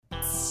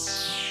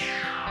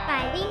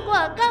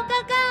Bilingual Go Go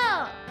Go！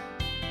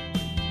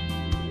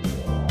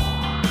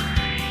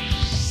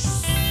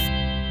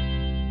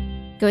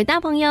 各位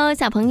大朋友、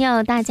小朋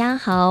友，大家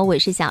好，我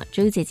是小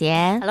猪姐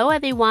姐。Hello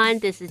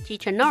everyone, this is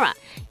Teacher Nora.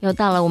 又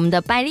到了我们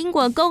的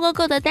Bilingual Go Go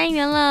Go 的单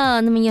元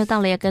了，那么又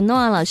到了要跟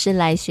Nora 老师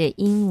来学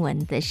英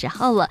文的时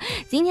候了。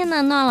今天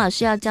呢 Nora 老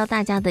师要教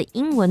大家的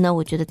英文呢，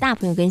我觉得大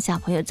朋友跟小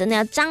朋友真的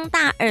要张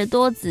大耳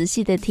朵仔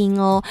细的听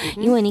哦，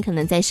因为你可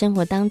能在生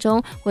活当中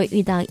会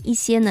遇到一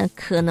些呢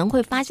可能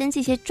会发生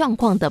这些状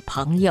况的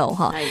朋友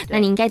哈，那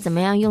你应该怎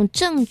么样用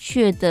正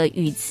确的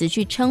语词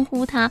去称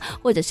呼他，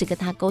或者是跟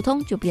他沟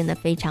通，就变得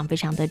非常非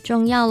常的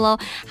重要咯。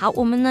好，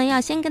我们呢要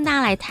先跟大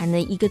家来谈的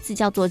一个字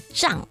叫做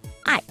障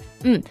碍。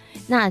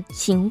那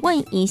请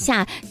问一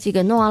下这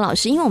个诺瓦老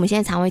师，因为我们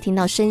现在常会听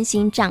到身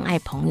心障碍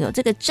朋友，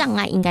这个障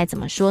碍应该怎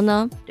么说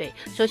呢？对，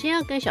首先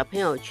要跟小朋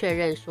友确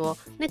认说，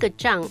那个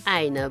障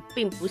碍呢，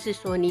并不是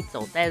说你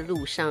走在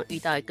路上遇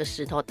到一个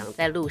石头挡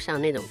在路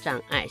上那种障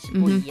碍，是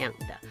不一样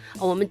的。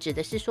我们指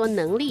的是说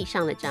能力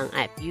上的障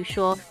碍，比如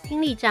说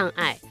听力障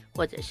碍，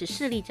或者是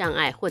视力障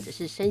碍，或者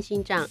是身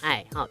心障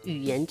碍，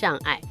语言障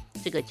碍，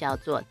这个叫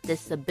做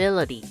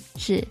disability。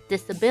 是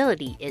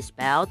disability is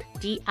spelled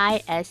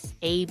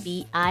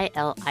D-I-S-A-B-I-L-I-T-Y。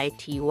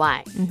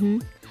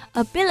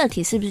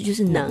 ability 是不是就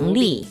是能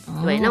力？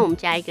对，那我们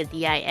加一个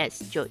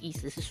D-I-S 就意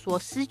思是说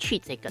失去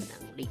这个能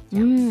力。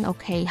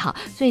OK， 好，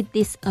所以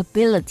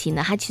disability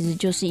呢，它其实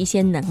就是一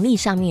些能力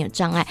上面有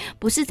障碍，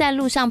不是在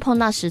路上碰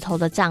到石头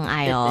的障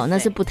碍哦，对，那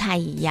是不太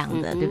一样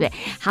的，对不对？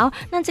好，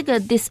那这个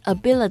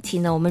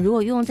disability 呢，我们如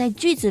果用在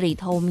句子里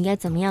头，我们应该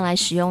怎么样来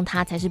使用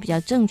它才是比较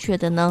正确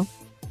的呢？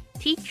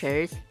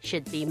 Teachers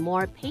should be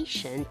more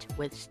patient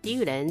with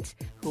students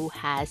who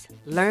has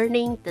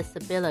learning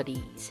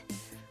disabilities.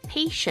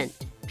 Patient,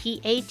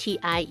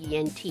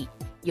 P-A-T-I-E-N-T,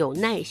 有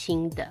耐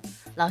心的。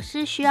老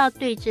师需要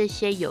对这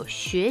些有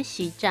学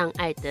习障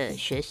碍的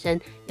学生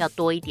要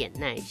多一点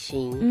耐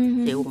心。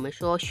所以我们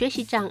说学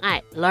习障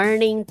碍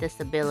learning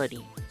disability。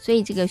所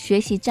以这个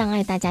学习障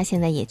碍大家现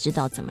在也知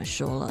道怎么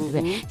说了，对不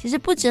对？其实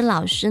不止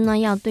老师呢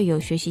要对有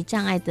学习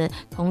障碍的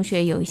同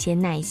学有一些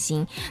耐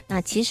心，那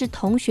其实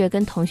同学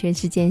跟同学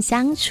之间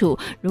相处，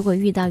如果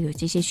遇到有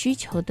这些需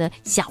求的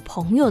小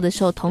朋友的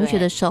时候，同学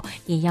的时候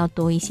也要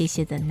多一些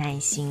些的耐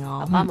心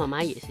哦。爸爸妈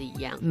妈也是一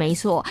样。没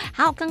错。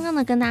好，刚刚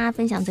呢跟大家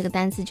分享这个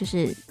单字就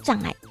是障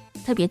碍，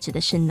特别指的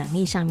是能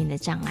力上面的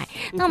障碍。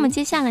那我们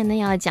接下来呢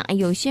要讲，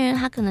有些人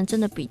他可能真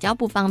的比较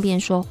不方便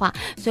说话，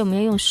所以我们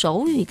要用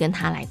手语跟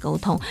他来沟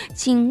通。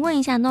请问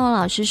一下诺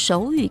老师，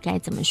手语该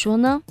怎么说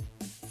呢？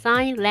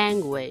 Sign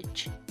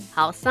language。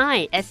好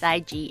sign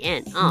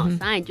S-I-G-N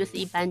sign 就是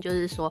一般就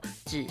是说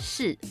指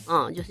示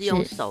就是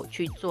用手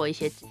去做一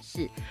些指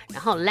示，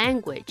然后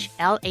language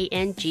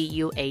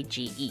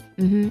L-A-N-G-U-A-G-E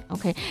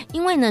OK，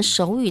 因为呢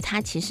手语它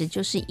其实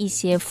就是一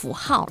些符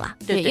号啦，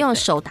对，用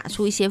手打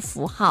出一些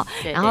符号，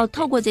然后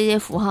透过这些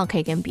符号可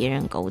以跟别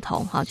人沟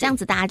通，这样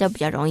子大家就比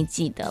较容易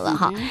记得了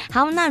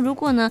好，那如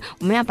果呢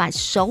我们要把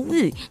手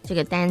语这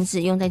个单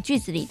字用在句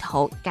子里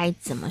头，该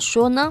怎么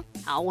说呢？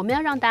好，我们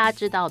要让大家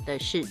知道的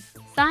是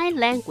Sign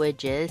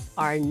languages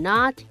are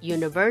not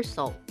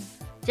universal.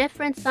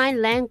 Different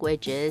sign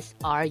languages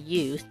are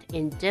used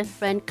in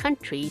different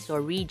countries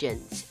or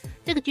regions.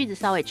 这个句子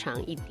稍微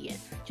长一点，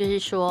就是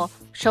说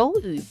手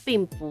语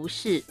并不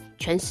是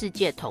全世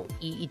界统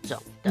一一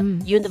种的。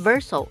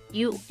Universal,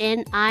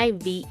 U-N-I-V-E-R-S-A-L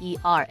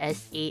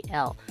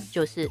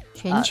就是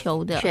全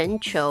球的，全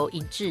球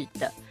一致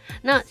的。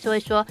那所以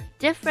说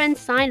different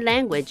sign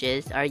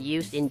languages are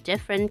used in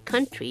different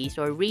countries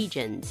or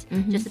regions，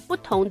就是不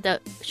同的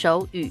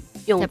手语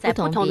用在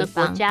不同的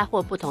国家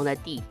或不同的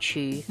地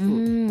区。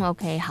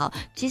OK， 好，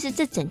其实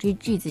这整句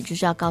句子就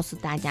是要告诉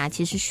大家，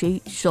其实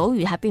手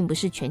语它并不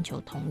是全球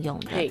通用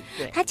的，对，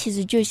它其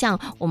实就像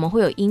我们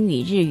会有英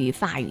语、日语、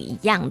法语一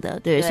样的，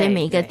对，所以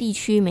每一个地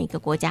区、每个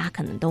国家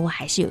可能都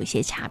还是有一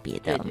些差别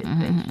的，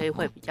对，所以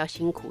会比较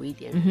辛苦一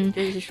点。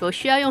就是说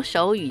需要用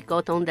手语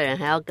沟通的人，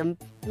还要跟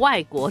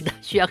外国的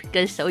需要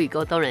跟手语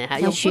沟通的人，还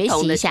要用不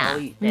同的手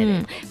语。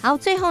对，好，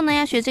最后呢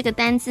要学这个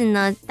单字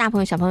呢，大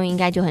朋友小朋友应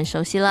该就很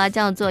熟悉了，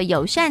叫做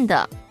友善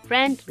的。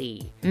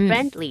Friendly,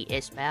 friendly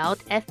is spelled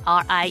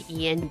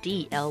F-R-I-E-N-D-L-Y。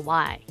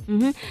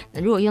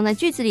那如果用在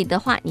句子里的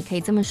话，你可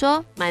以这么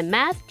说 ：My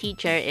math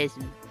teacher is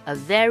a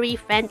very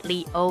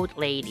friendly old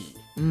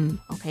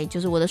lady。OK， 就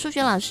是我的数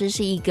学老师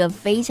是一个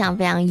非常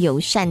非常友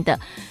善的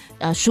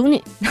淑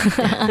女，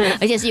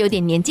而且是有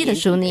点年纪的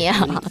淑女。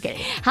OK，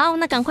 好，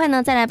那赶快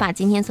呢再来把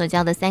今天所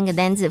教的3个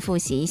单字复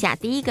习一下。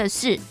第一个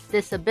是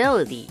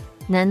disability，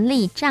 能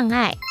力障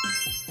碍；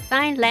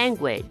 sign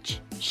language，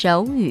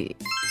 手语；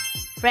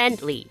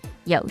 friendly，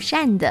 友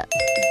善的。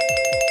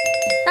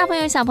大朋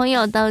友小朋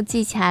友都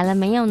记起来了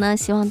没有呢？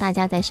希望大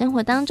家在生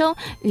活当中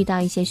遇到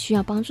一些需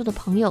要帮助的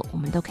朋友，我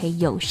们都可以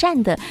友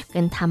善的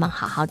跟他们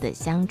好好的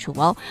相处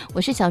哦。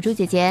我是小猪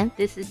姐姐，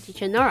 This is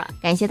Teacher Nora。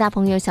 感谢大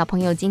朋友小朋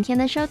友今天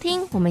的收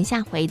听，我们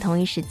下回同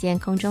一时间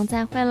空中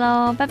再会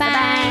咯，拜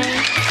拜。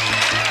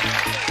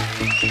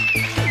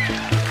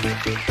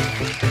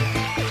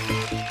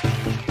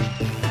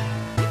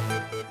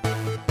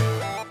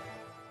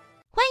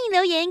欢迎留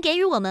留言给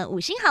予我们5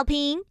星好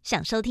评。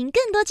想收听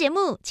更多节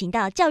目，请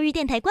到教育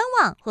电台官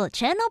网或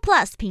Channel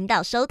Plus 频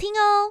道收听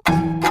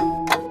哦。